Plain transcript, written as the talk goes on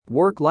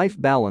Work-life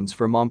balance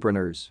for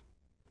mompreneurs.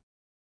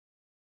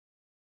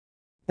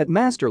 At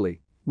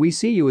Masterly, we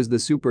see you as the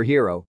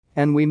superhero,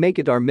 and we make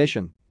it our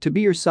mission to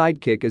be your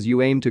sidekick as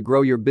you aim to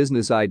grow your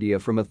business idea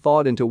from a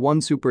thought into one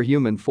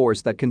superhuman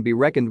force that can be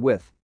reckoned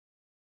with.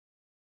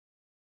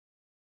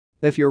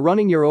 If you're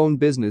running your own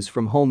business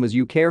from home as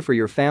you care for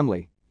your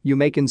family, you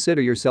may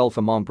consider yourself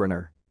a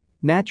mompreneur.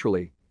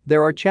 Naturally,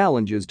 there are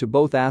challenges to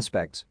both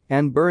aspects,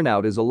 and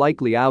burnout is a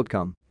likely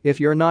outcome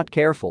if you're not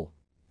careful.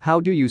 How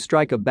do you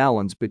strike a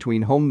balance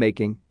between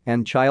homemaking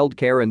and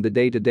childcare and the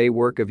day-to-day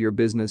work of your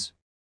business?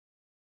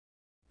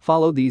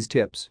 Follow these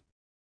tips.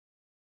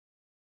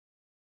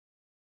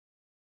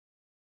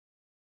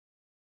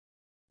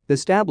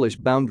 Establish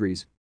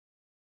boundaries.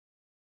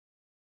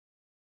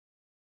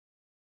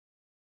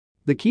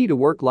 The key to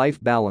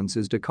work-life balance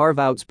is to carve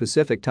out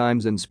specific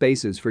times and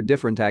spaces for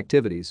different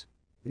activities.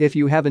 If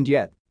you haven't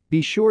yet,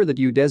 be sure that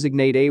you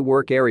designate a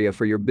work area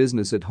for your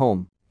business at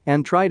home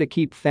and try to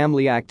keep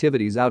family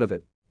activities out of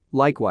it.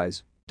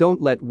 Likewise,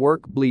 don't let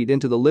work bleed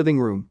into the living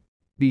room.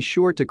 Be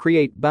sure to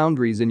create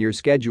boundaries in your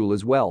schedule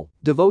as well.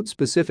 Devote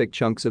specific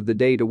chunks of the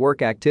day to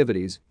work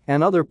activities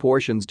and other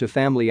portions to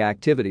family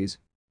activities.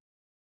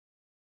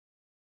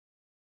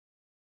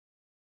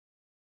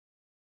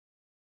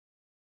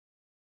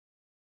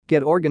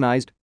 Get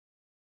organized.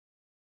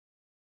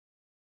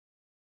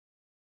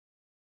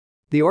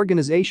 The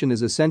organization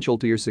is essential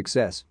to your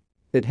success.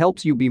 It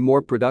helps you be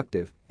more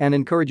productive and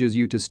encourages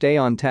you to stay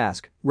on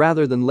task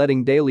rather than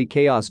letting daily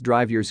chaos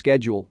drive your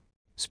schedule.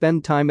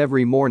 Spend time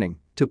every morning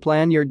to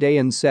plan your day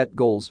and set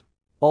goals.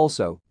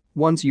 Also,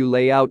 once you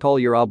lay out all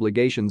your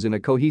obligations in a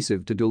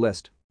cohesive to-do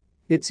list,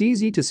 it's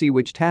easy to see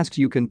which tasks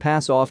you can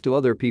pass off to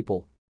other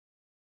people.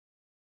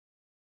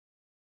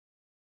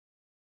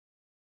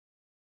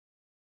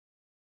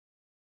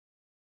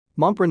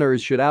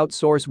 Mompreneurs should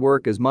outsource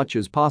work as much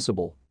as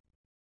possible.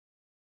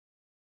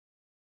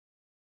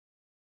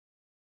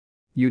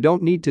 You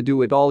don't need to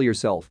do it all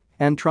yourself,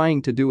 and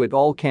trying to do it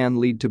all can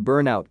lead to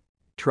burnout.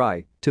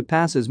 Try to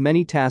pass as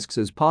many tasks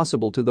as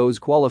possible to those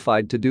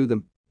qualified to do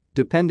them.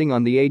 Depending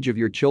on the age of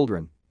your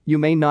children, you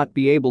may not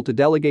be able to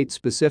delegate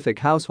specific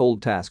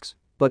household tasks,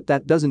 but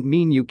that doesn't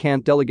mean you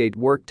can't delegate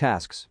work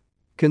tasks.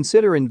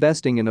 Consider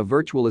investing in a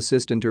virtual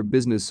assistant or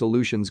business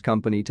solutions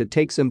company to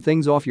take some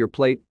things off your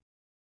plate.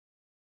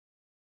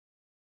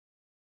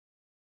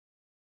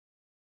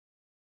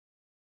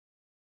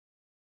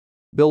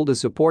 Build a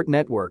support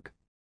network.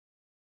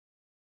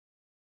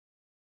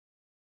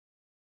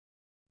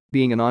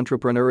 Being an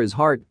entrepreneur is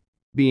hard.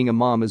 Being a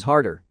mom is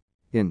harder.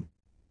 In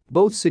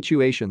both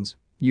situations,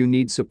 you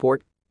need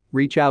support.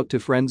 Reach out to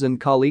friends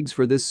and colleagues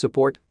for this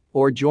support,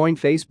 or join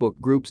Facebook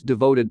groups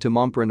devoted to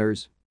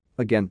mompreneurs.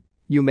 Again,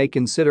 you may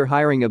consider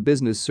hiring a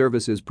business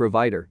services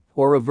provider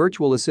or a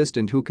virtual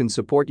assistant who can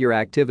support your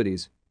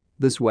activities.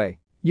 This way,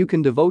 you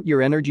can devote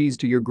your energies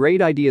to your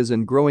great ideas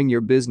and growing your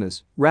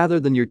business rather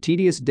than your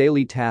tedious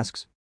daily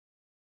tasks.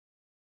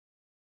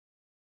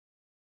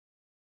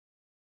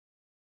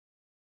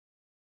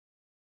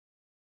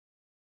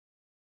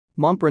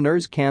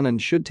 Mompreneurs can and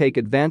should take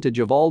advantage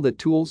of all the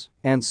tools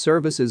and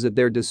services at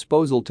their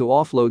disposal to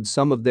offload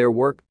some of their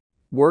work.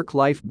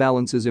 Work-life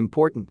balance is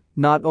important,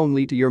 not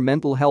only to your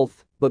mental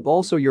health, but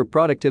also your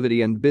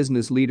productivity and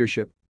business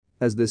leadership.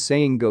 As the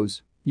saying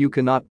goes, you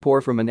cannot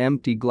pour from an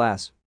empty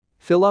glass.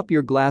 Fill up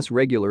your glass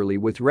regularly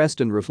with rest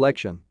and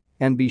reflection,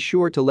 and be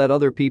sure to let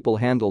other people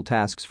handle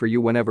tasks for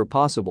you whenever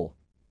possible.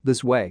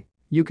 This way,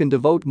 you can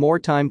devote more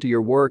time to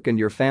your work and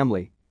your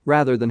family,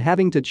 rather than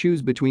having to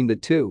choose between the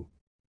two.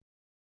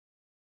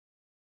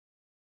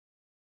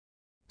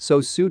 So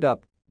suit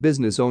up,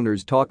 business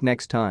owners. Talk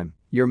next time.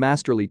 Your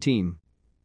Masterly team.